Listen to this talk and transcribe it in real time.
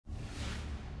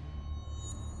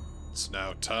It's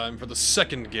now time for the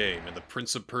second game in the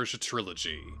Prince of Persia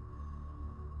trilogy.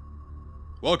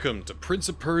 Welcome to Prince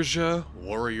of Persia,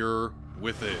 Warrior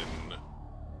Within.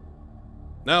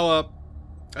 Now,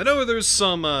 I know there's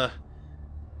some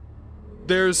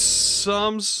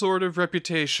sort of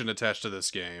reputation attached to this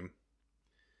game.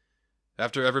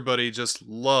 After everybody just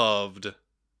loved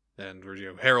and were,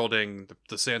 heralding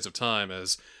the Sands of Time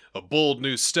as a bold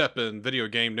new step in video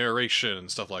game narration and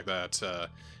stuff like that.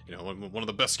 One of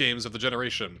the best games of the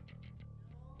generation.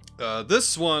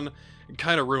 This one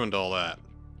kind of ruined all that.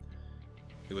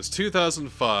 It was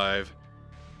 2005.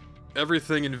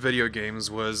 Everything in video games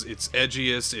was its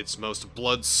edgiest, its most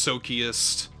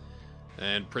blood-soakiest,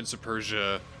 and Prince of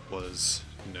Persia was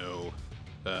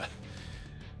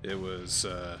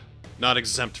not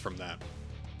exempt from that.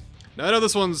 Now, I know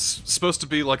this one's supposed to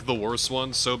be like the worst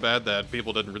one, so bad that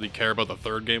people didn't really care about the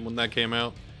third game when that came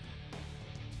out.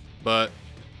 But,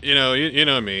 you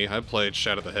know me, I played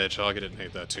Shadow the Hedgehog, I didn't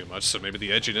hate that too much, so maybe the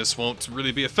edginess won't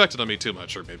really be affected on me too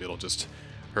much, or maybe it'll just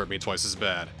hurt me twice as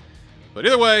bad. But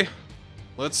either way,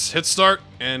 let's hit start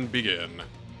and begin.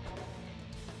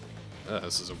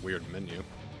 This is a weird menu.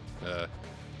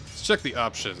 Let's check the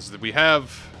options. We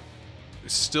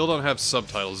still don't have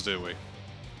subtitles, do we?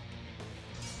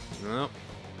 Nope.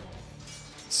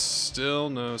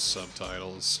 Still no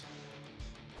subtitles.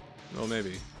 Oh,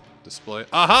 maybe. Display.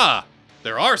 Aha!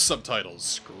 There are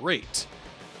subtitles! Great!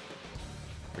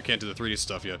 We can't do the 3D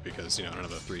stuff yet because, I don't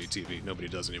have a 3D TV. Nobody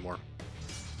does anymore.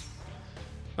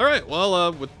 Alright,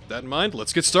 well, with that in mind,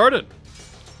 let's get started!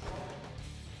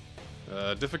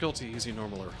 Difficulty, easy,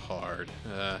 normal, or hard.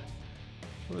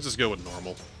 Let's just go with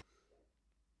normal.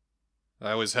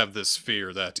 I always have this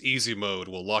fear that easy mode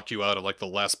will lock you out of, like, the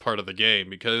last part of the game,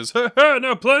 because, haha,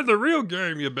 now play the real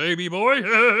game, you baby boy!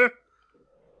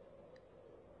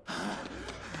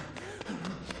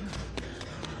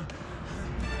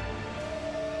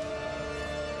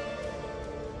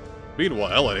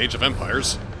 Meanwhile, at Age of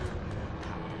Empires...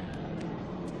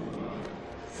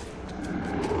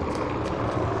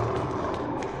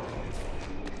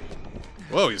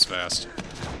 Whoa, he's fast.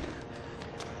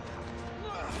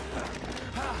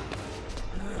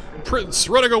 Prince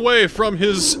running away from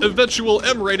his eventual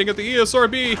M rating at the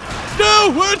ESRB.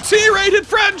 No, we're a T-rated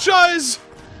franchise!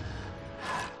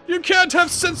 You can't have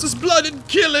senseless blood and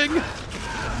killing!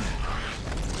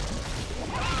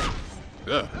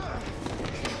 Ugh.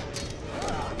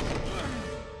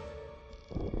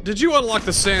 Did you unlock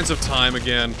the Sands of Time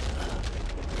again?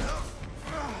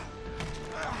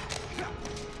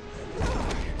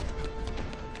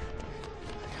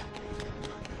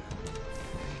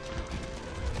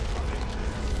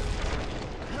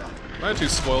 Am I too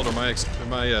spoiled, or am I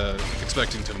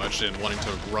expecting too much and wanting to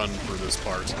run through this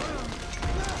part?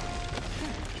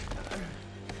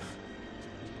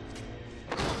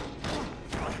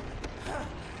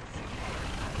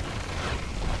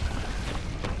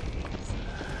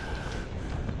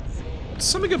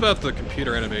 Something about the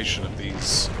computer animation of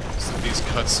these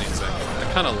cutscenes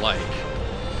I kind of like.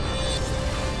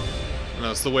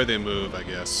 No, it's the way they move, I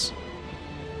guess.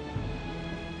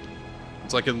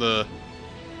 It's like in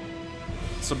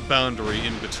some boundary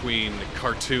in between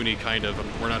cartoony kind of,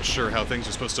 we're not sure how things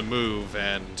are supposed to move,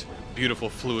 and beautiful,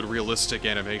 fluid, realistic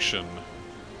animation.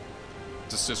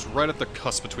 It's just right at the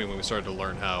cusp between when we started to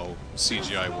learn how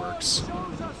CGI works.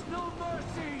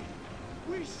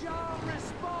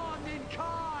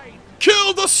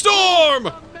 Kill the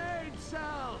storm!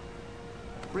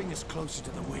 Bring us closer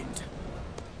to the wind.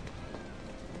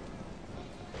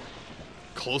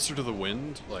 Closer to the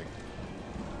wind? Like,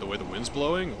 the way the wind's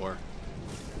blowing, or...?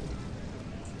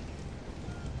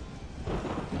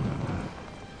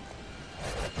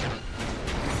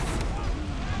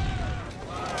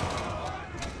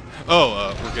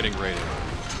 Oh, we're getting raided.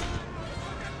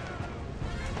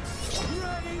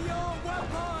 Ready your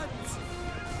weapons!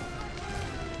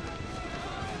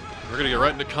 We're gonna get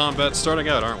right into combat starting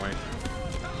out, aren't we?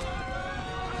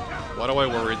 Why do I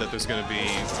worry that there's gonna be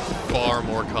far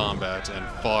more combat and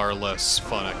far less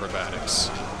fun acrobatics?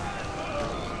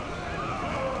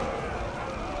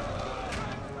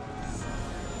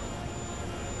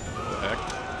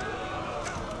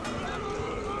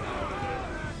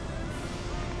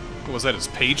 Was that his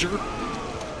pager?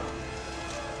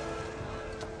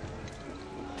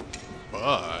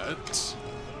 But...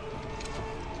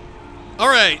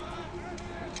 Alright!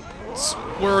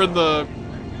 We're in the...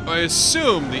 I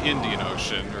assume the Indian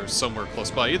Ocean, or somewhere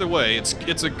close by. Either way,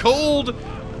 it's a cold,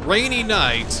 rainy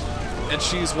night, and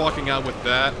she's walking out with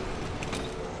that.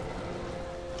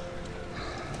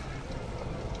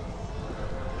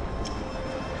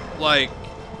 Like...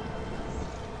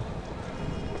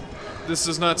 This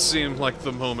does not seem like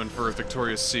the moment for a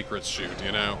Victoria's Secret shoot,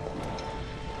 you know?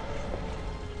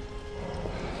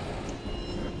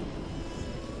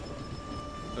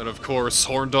 And of course,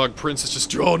 Horndog Prince is just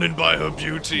drawn in by her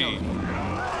beauty.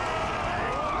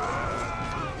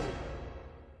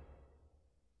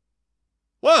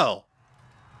 Well,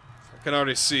 I can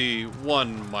already see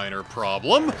one minor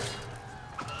problem.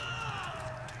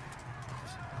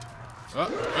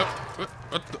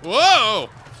 Whoa!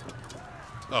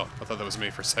 Oh, I thought that was me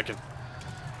for a second.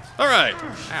 Alright.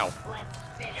 Ow.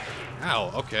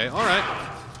 Ow, okay, alright.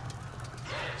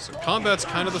 So combat's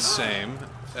kind of the same.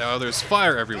 There's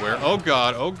fire everywhere. Oh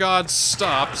god,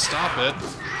 stop it.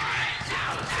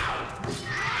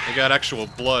 They got actual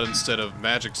blood instead of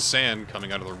magic sand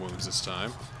coming out of their wounds this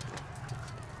time.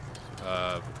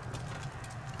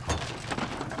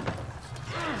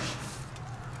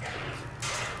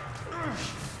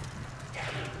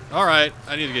 Alright,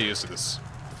 I need to get used to this.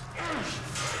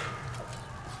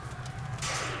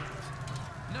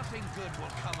 Nothing good will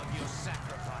come of your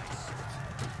sacrifice.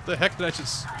 The heck did I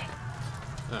just...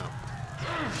 Oh.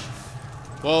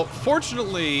 Well,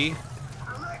 fortunately,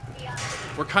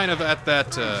 we're kind of at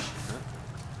that,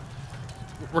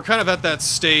 we're kind of at that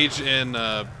stage in, you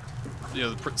know,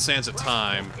 the Sands of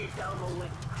Time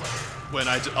when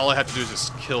all I have to do is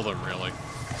just kill them, really.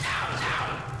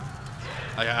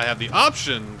 I have the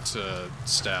option to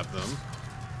stab them,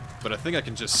 but I think I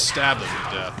can just stab them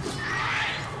to death,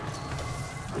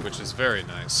 which is very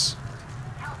nice.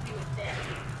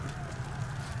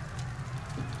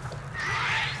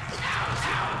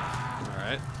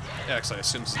 Alright. X, I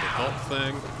assume this is the vault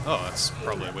thing. Oh, that's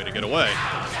probably a way to get away.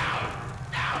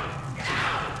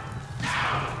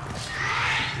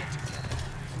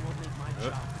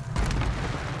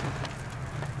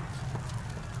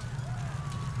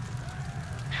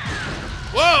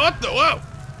 Whoa, what the? Whoa!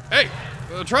 Hey,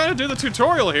 trying to do the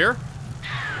tutorial here.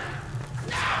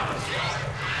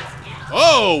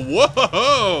 Oh,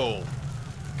 whoa!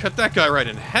 Cut that guy right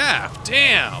in half.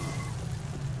 Damn!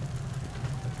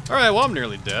 Alright, well, I'm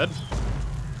nearly dead.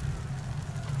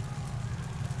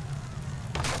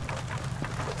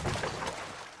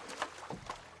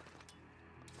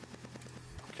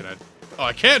 Can I... Oh,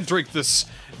 I can't drink this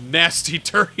nasty,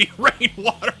 dirty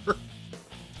rainwater!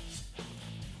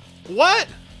 What?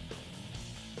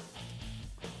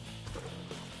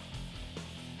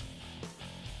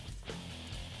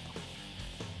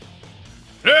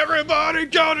 Everybody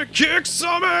gonna kick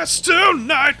some ass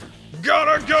tonight!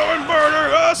 Gonna go and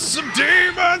murder us some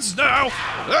demons now!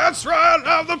 That's right,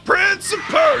 I'm the Prince of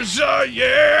Persia,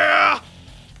 yeah!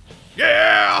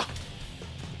 Yeah!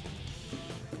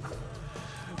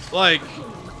 Like,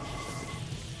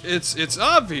 it's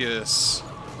obvious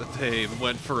that they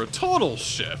went for a tonal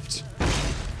shift.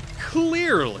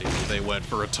 Clearly, they went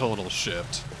for a tonal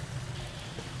shift.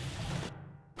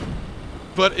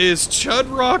 But is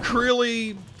Chudrock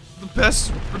really the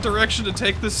best direction to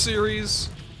take this series?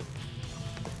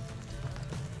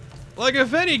 Like,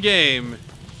 if any game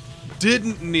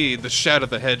didn't need the Shadow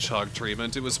the Hedgehog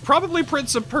treatment, it was probably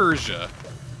Prince of Persia.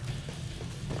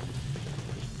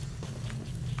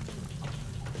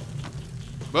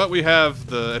 But we have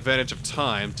the advantage of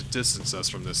time to distance us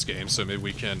from this game, so maybe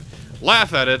we can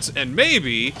laugh at it and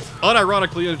maybe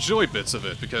unironically enjoy bits of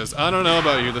it, because I don't know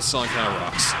about you, this song kind of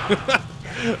rocks.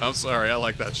 I'm sorry, I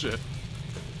like that shit.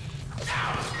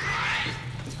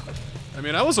 I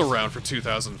mean, I was around for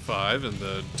 2005 and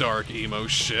the dark emo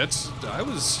shit. I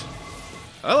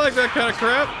like that kind of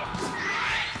crap.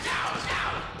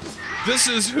 This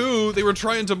is who they were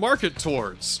trying to market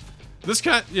towards. This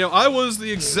kind, you know, I was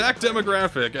the exact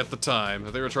demographic at the time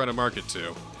that they were trying to market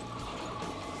to.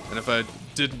 And if I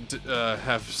didn't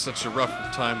have such a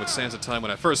rough time with Sands of Time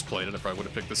when I first played it, I probably would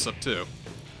have picked this up too.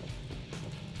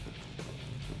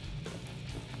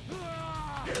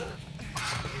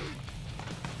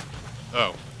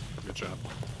 Oh, good job.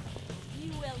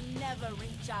 You will never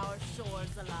reach our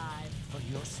shores alive. For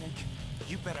your sake,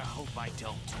 you better hope I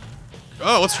don't.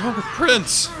 Oh, what's wrong with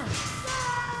Prince?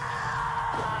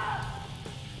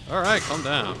 Alright, calm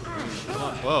down. Come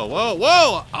on. Whoa, whoa,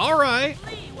 whoa! Alright!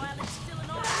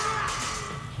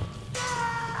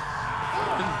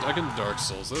 I can Dark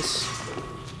Souls this.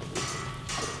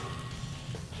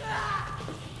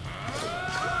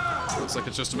 Looks like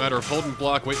it's just a matter of holding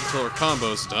block, wait until our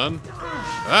combo's done.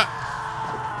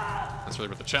 Ah! That's really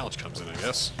where the challenge comes in, I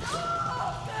guess.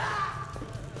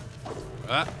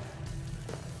 Ah!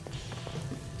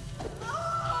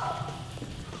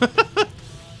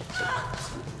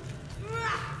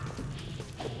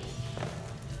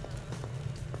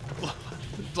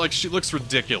 Like, she looks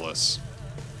ridiculous.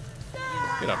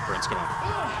 Get up, Prince, come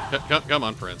on. Come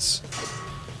on, Prince.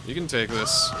 You can take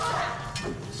this.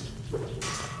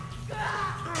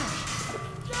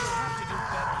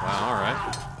 Wow, alright.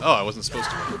 Oh, I wasn't supposed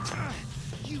to.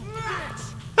 You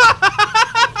bitch!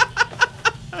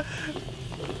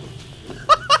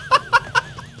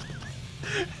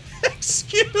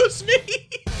 Excuse me!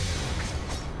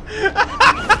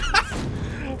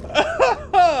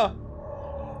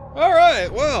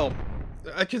 Alright, well,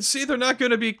 I can see they're not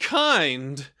going to be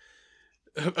kind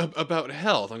about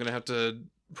health. I'm going to have to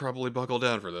probably buckle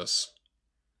down for this.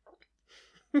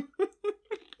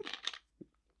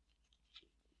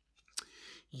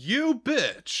 You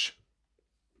bitch!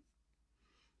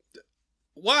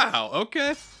 Wow,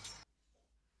 okay.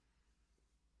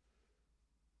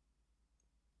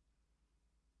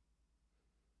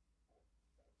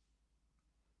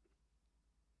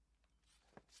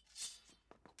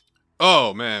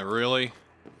 Oh man, really?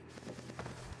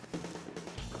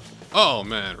 Oh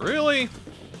man, really?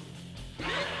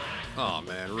 Oh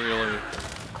man, really?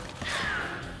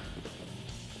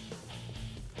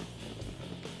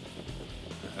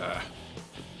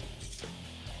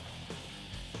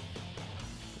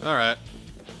 Alright.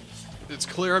 It's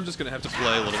clear I'm just gonna have to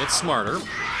play a little bit smarter.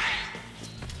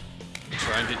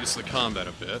 Try and get used to the combat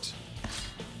a bit.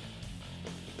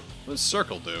 What does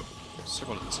circle do?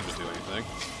 Circle doesn't seem to do anything.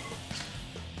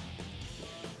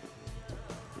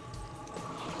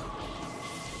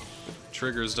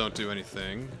 Triggers don't do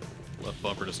anything. Left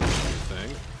bumper doesn't do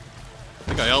anything. I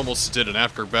think I almost did an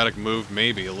acrobatic move,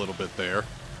 maybe a little bit there.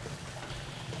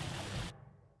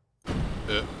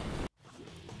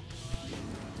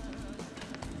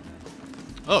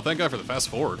 Oh, thank God for the fast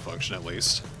forward function, at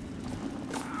least.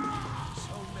 So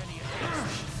many of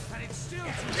these, and it's still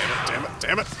too Damn it,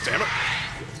 damn it, damn it!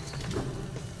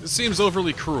 This seems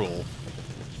overly cruel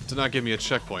to not give me a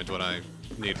checkpoint when I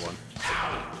need one.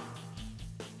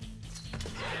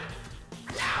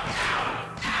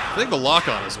 I think the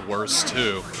lock-on is worse,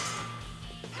 too.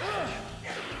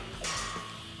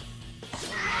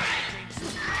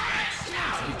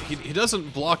 He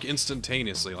doesn't block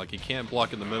instantaneously, like he can't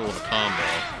block in the middle of a combo.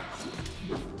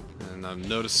 And I'm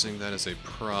noticing that is a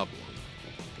problem.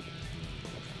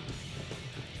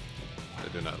 I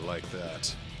do not like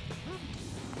that.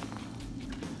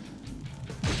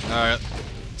 Alright,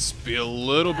 let's be a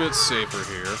little bit safer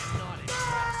here.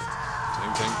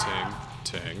 Ting, ting, ting,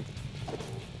 ting.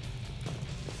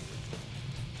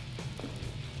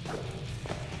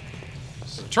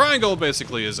 So triangle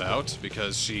basically is out,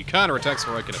 because she counterattacks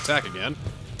before I can attack again.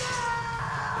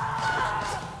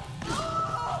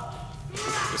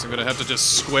 Guess I'm gonna have to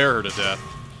just square her to death.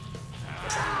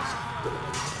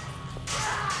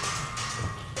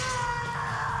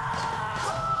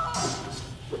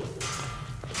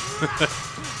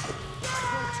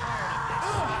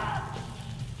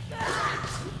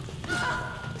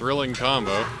 Thrilling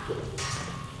combo.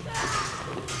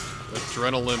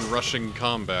 Adrenaline rushing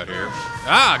combat here.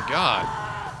 Ah, God!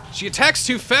 She attacks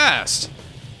too fast!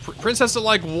 Prince has to,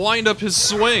 like, wind up his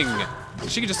swing.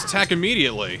 She can just attack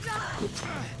immediately.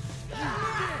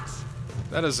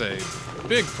 That is a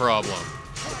big problem.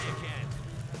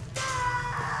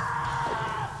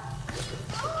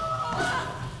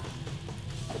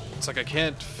 It's like I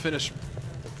can't finish.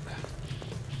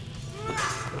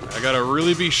 I gotta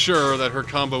really be sure that her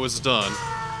combo is done.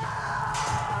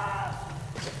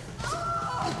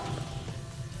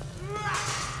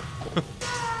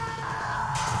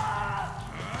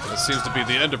 That seems to be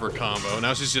the end of her combo.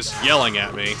 Now she's just yelling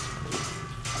at me.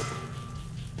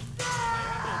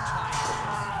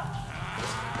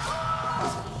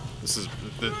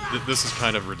 This is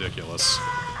kind of ridiculous.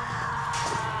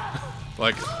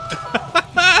 Like.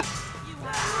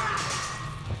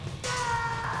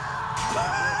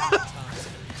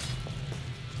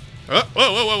 Whoa,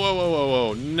 whoa, whoa, whoa, whoa, whoa,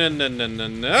 whoa. No, no, no, no,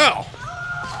 no.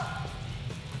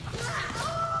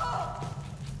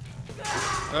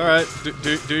 Alright,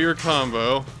 do your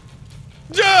combo.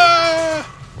 Yeah!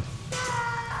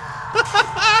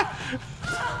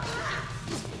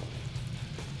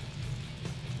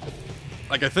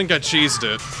 Like, I think I cheesed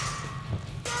it.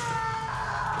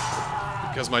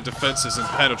 Because my defense is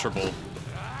impenetrable.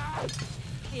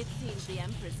 It seems the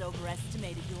Empress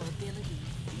overestimated your ability.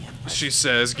 She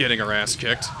says, getting her ass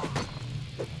kicked.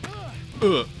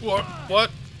 What?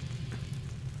 What?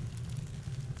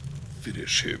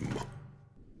 Finish him.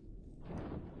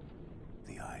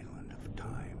 The island of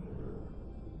time.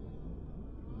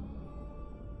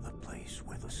 The place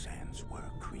where the sands were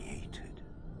created.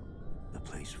 The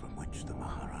place from which the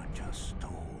Maharaja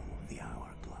stole the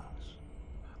hourglass.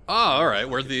 Ah, alright,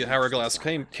 where the hourglass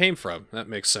came from. That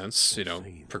makes sense, you know,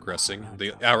 progressing.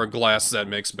 The hourglass that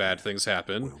makes bad things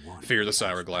happen. Fear this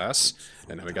hourglass.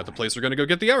 And now we got the place we're gonna go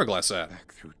get the hourglass at.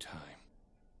 Back through time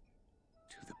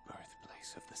to the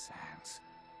birthplace of the sands.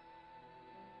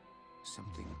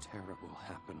 Something terrible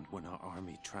happened when our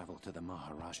army traveled to the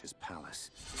Maharaja's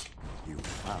palace. You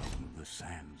found the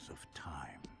sands of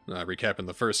time. Recapping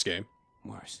the first game.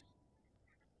 Worse,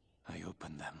 I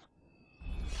opened them.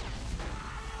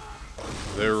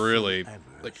 They're really...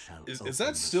 Like, is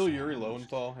that still Yuri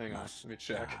Lowenthal? Hang on, let me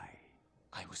check.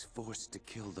 I was forced to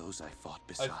kill those I fought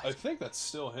beside. I think that's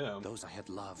still him. Those I had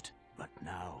loved. But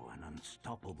now an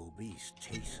unstoppable beast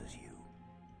chases you.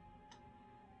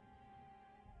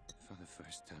 For the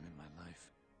first time in my life.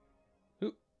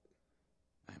 Who?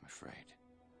 I'm afraid.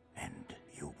 And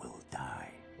you will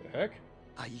die. The heck?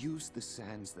 I used the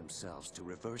sands themselves to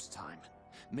reverse time,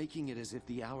 making it as if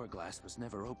the hourglass was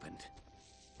never opened.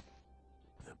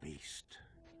 The beast.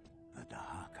 The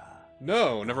Dahaka.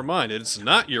 No, never mind. It's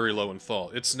not Yuri Lowenthal.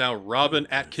 It's now Robin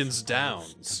Atkins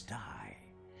Downs. Die,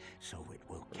 so it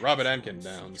will Robin Atkins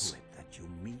Downs. that you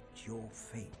meet your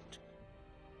fate.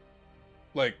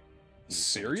 Like,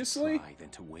 seriously? Try than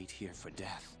to wait here for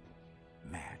death.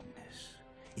 Madness.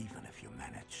 Even if you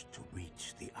manage to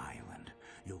reach the island,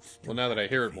 you'll still. Well, now that I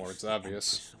hear it more, face it's the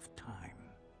obvious. Empress of time.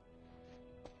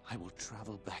 I will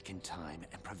travel back in time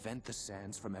and prevent the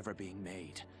sands from ever being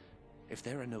made. If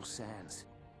there are no sands,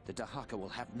 the Dahaka will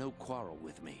have no quarrel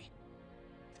with me.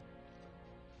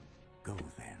 Go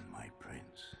then, my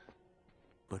prince.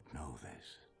 But know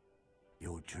this.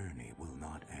 Your journey will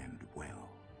not end well.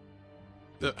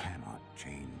 You cannot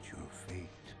change your fate.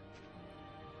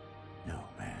 No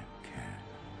man can.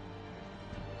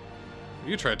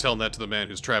 You try telling that to the man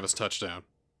who's Travis Touchdown.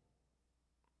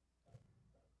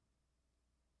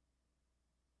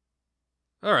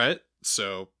 Alright,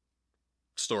 so...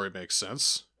 story makes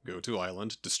sense. Go to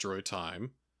island, destroy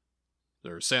time.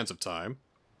 There are sands of time.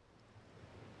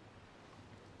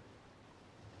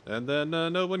 And then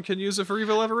no one can use it for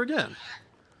evil ever again.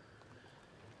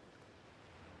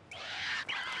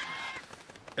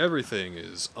 Everything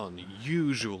is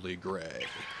unusually gray.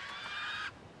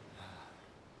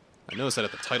 I noticed that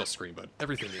at the title screen, but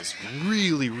everything is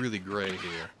really, really gray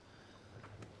here.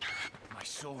 My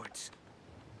swords.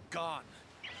 Gone.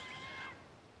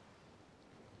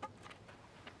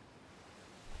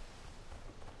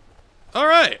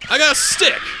 Alright, I got a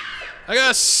stick! I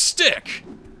got a stick!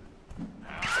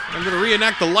 I'm gonna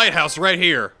reenact the lighthouse right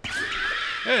here.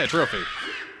 Hey, trophy.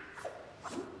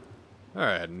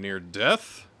 Alright, near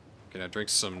death. Gonna drink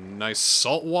some nice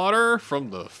salt water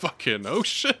from the fucking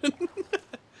ocean.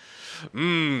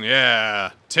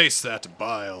 Yeah. Taste that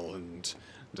bile and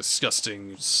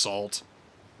disgusting salt.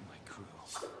 My crew.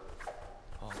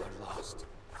 All are lost.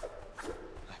 I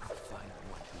will find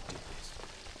the one who did this,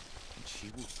 and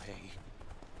she will pay.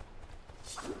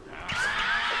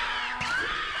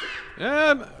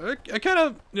 I kind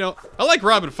of, you know, I like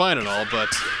Robin Fine and all, but,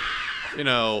 you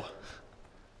know,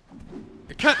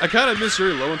 I kind of miss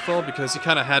Yuri Lowenthal because he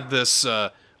kind of had this,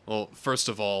 well, first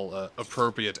of all,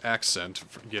 appropriate accent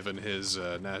given his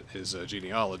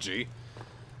genealogy,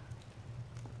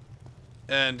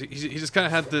 and he just kind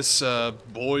of had this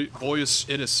boyish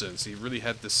innocence. He really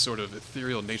had this sort of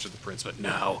ethereal nature of the prince. But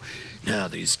now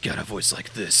that he's got a voice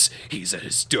like this, he's at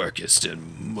his darkest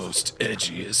and most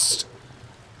edgiest.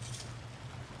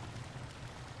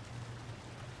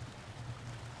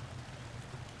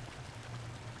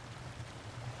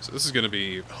 So this is going to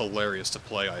be hilarious to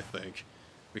play, I think,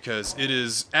 because it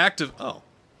is active... Oh,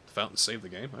 the fountain saved the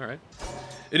game, alright.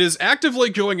 It is actively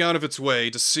going out of its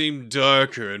way to seem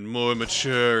darker and more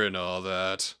mature and all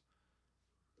that.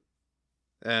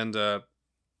 And,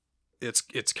 it's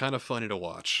kind of funny to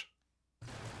watch.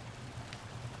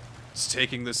 It's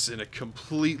taking this in a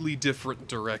completely different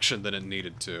direction than it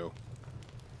needed to.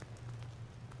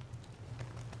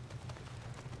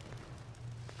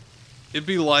 It'd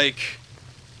be like...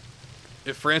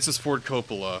 if Francis Ford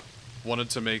Coppola wanted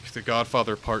to make The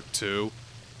Godfather Part 2,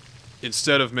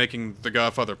 instead of making The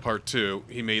Godfather Part 2,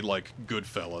 he made, like,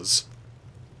 Goodfellas.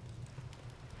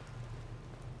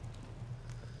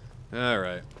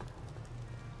 Alright.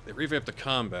 They revamped the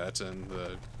combat, and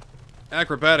the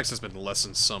acrobatics has been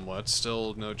lessened somewhat.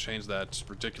 Still no change to that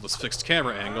ridiculous fixed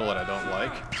camera angle that I don't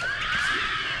like.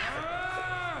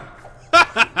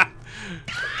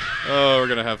 Oh, we're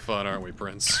gonna have fun, aren't we,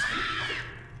 Prince?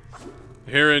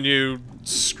 Hearing you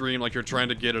scream like you're trying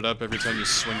to get it up every time you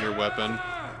swing your weapon.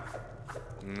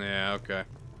 Yeah, okay.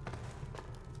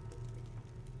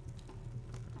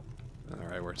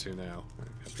 Alright, where to now?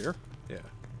 Up here? Yeah.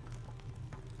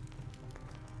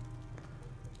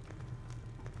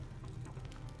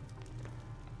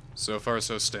 So far,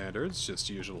 so standard. It's just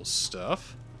usual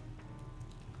stuff.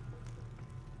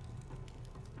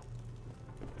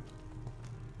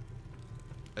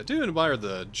 I do admire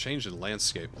the change in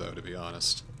landscape, though, to be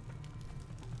honest.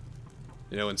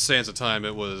 You know, in Sands of Time,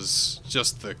 it was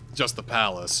just the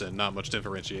palace and not much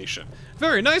differentiation.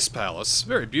 Very nice palace,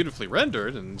 very beautifully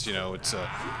rendered, and you know, it's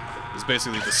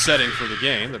basically the setting for the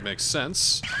game that makes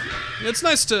sense. It's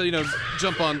nice to, you know,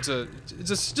 jump onto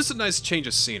just a nice change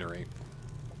of scenery.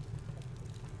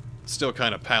 Still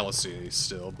kind of palacey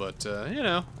still, but you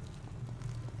know,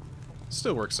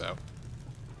 still works out.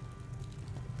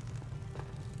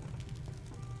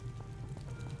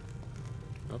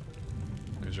 Oh,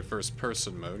 there's your first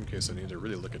person mode in case I need to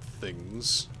really look at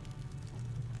things.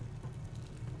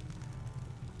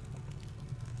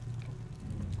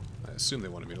 I assume they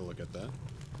wanted me to look at that.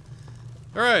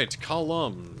 Alright,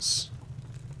 columns.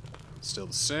 Still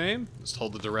the same. Just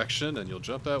hold the direction and you'll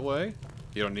jump that way.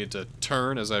 You don't need to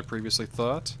turn as I previously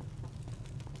thought.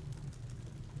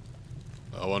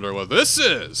 I wonder what this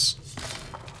is!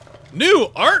 New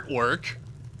artwork?!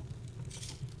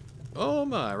 Oh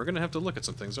my, we're gonna have to look at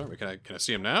some things, aren't we? Can I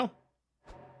see them now?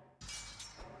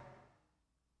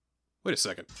 Wait a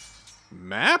second.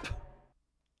 Map?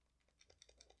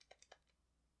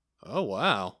 Oh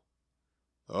wow.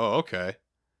 Oh, okay.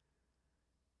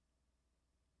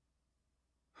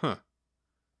 Huh.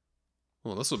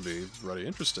 Well, this will be really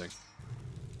interesting.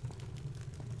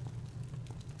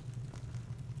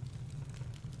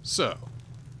 So,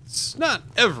 it's not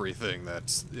everything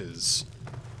that's, you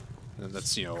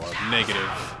know, a negative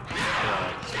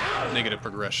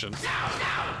progression.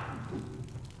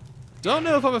 Don't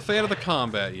know if I'm a fan of the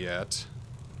combat yet.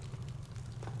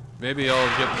 Maybe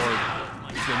I'll get more,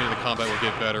 maybe the combat will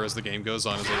get better as the game goes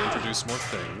on, as they introduce more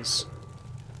things.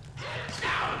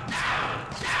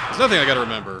 There's nothing I gotta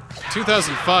remember.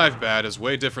 2005 bad is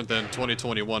way different than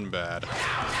 2021 bad.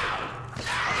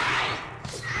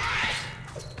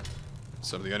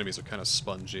 Some of the enemies are kind of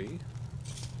spongy.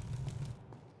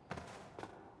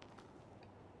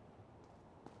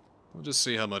 We'll just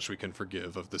see how much we can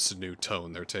forgive of this new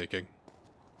tone they're taking.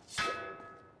 I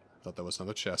thought that was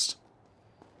another chest.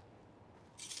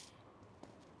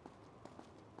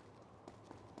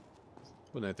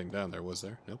 Wasn't anything down there, was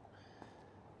there? Nope.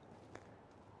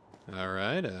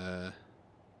 Alright, oh.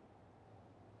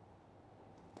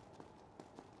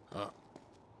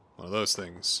 One of those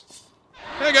things.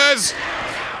 Hey, guys!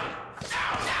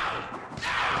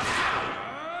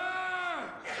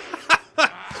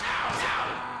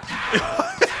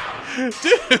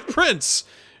 Dude, Prince!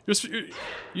 You're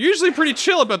usually pretty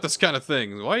chill about this kind of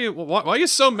thing. Why are you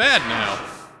so mad now?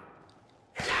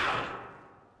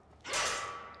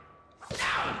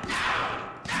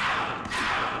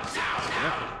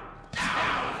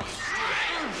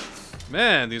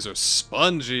 Man, these are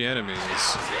spongy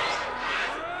enemies.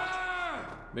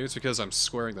 Maybe it's because I'm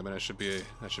squaring them and I should be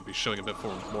showing a bit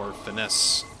more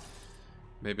finesse.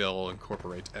 Maybe I'll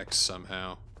incorporate X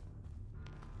somehow.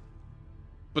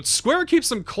 But square keeps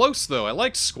them close though. I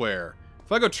like square. If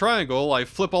I go triangle, I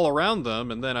flip all around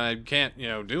them and then I can't, you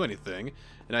know, do anything.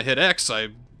 And I hit X, I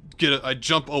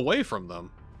jump away from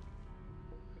them.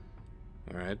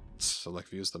 Alright, select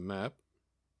views the map.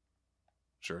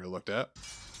 Sure, I looked at.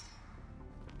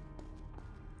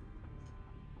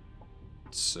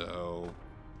 So,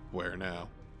 where now?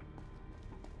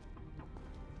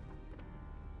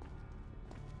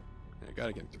 I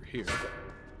gotta get through here.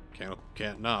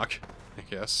 Can't knock, I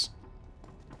guess.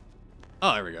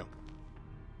 Oh, there we go.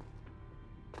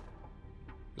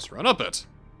 Just run up it.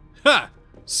 Ha!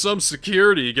 Some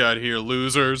security you got here,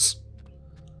 losers.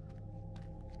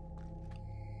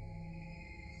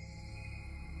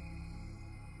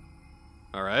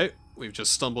 Alright, we've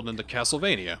just stumbled into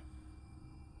Castlevania.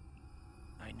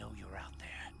 I know you're out there.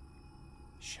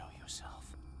 Show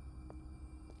yourself.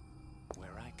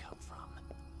 Where I come from,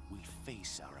 we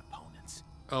face our opponents.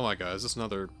 Oh my god, is this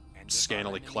another And if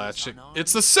scantily our clad enemies chick? unarmed,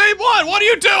 It's the same one! What are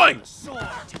you doing? sword.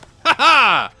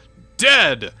 Haha!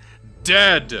 Dead!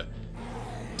 Dead!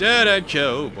 Dead and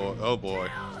killed. Oh boy. Oh boy.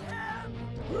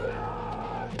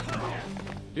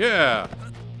 Yeah!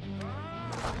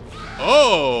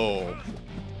 Oh!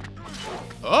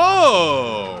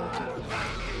 Oh!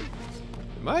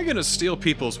 Am I gonna steal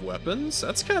people's weapons?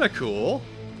 That's kinda cool.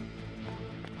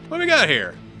 What do we got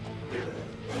here?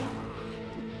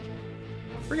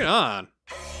 Bring it on.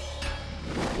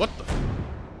 What the?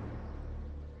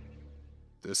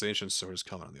 This ancient sword is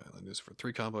common on the island. Used for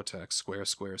 3 combo attacks. Square,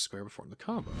 square, square perform the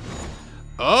combo.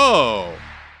 Oh!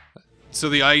 So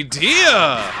the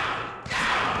idea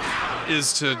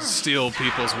is to steal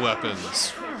people's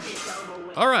weapons.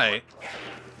 Alright.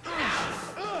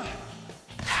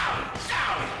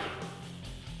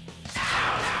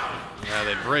 Yeah,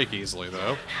 they break easily,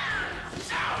 though.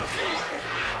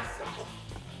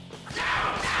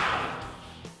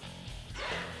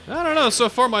 I don't know, so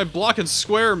far my block and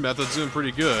square method's doing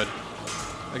pretty good.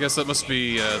 I guess that must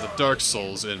be the Dark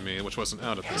Souls in me, which wasn't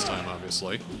out at this time,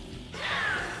 obviously.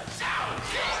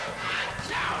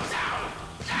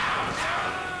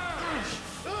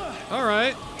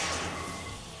 Alright.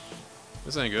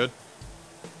 This ain't good.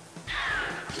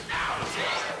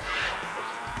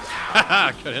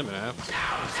 Haha, cut him in half.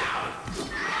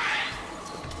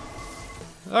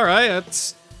 Alright,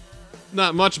 that's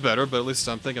not much better, but at least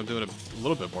I think I'm doing a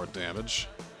little bit more damage.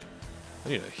 I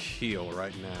need a heal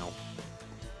right now.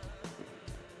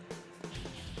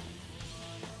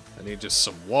 I need just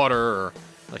some water, or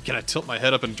like, can I tilt my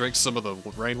head up and drink some of the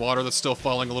rainwater that's still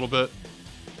falling a little bit?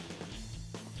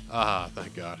 Ah,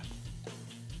 thank God.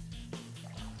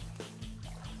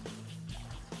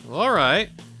 Well, alright.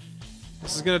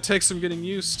 This is gonna take some getting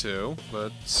used to,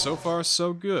 but so far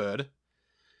so good.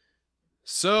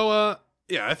 So,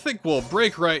 yeah, I think we'll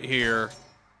break right here,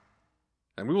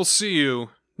 and we will see you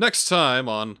next time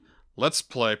on Let's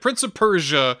Play Prince of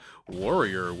Persia,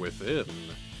 Warrior Within.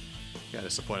 Kinda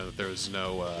disappointed that there was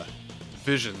no,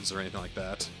 visions or anything like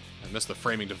that. I missed the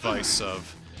framing device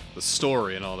of the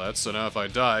story and all that, so now if I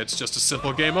die, it's just a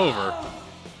simple game over.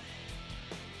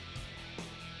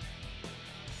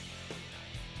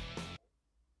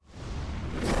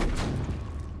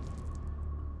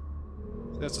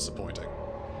 That's disappointing.